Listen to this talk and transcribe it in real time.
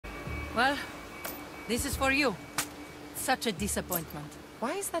Well, this is for you. Such a disappointment.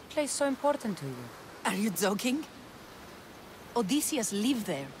 Why is that place so important to you? Are you joking? Odysseus lived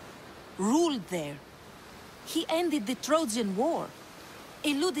there, ruled there. He ended the Trojan War,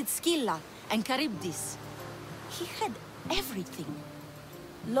 eluded Scylla and Charybdis. He had everything.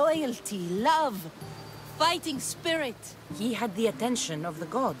 Loyalty, love, fighting spirit. He had the attention of the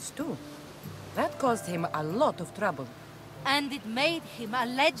gods, too. That caused him a lot of trouble. And it made him a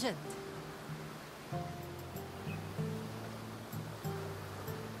legend.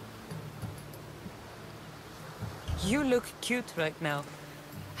 You look cute right now.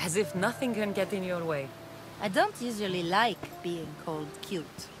 As if nothing can get in your way. I don't usually like being called cute.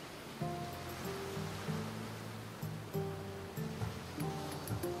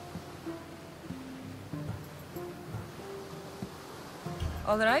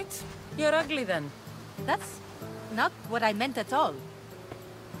 All right, you're ugly then. That's not what I meant at all.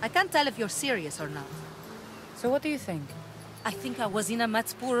 I can't tell if you're serious or not. So what do you think? I think I was in a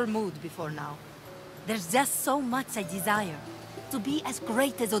much poorer mood before now. There's just so much I desire. To be as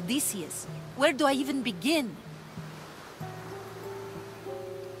great as Odysseus. Where do I even begin?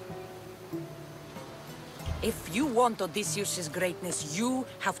 If you want Odysseus' greatness, you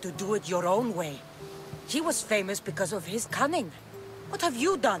have to do it your own way. He was famous because of his cunning. What have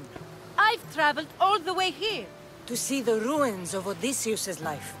you done? I've traveled all the way here. To see the ruins of Odysseus'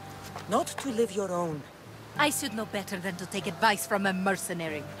 life, not to live your own. I should know better than to take advice from a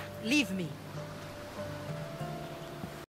mercenary. Leave me.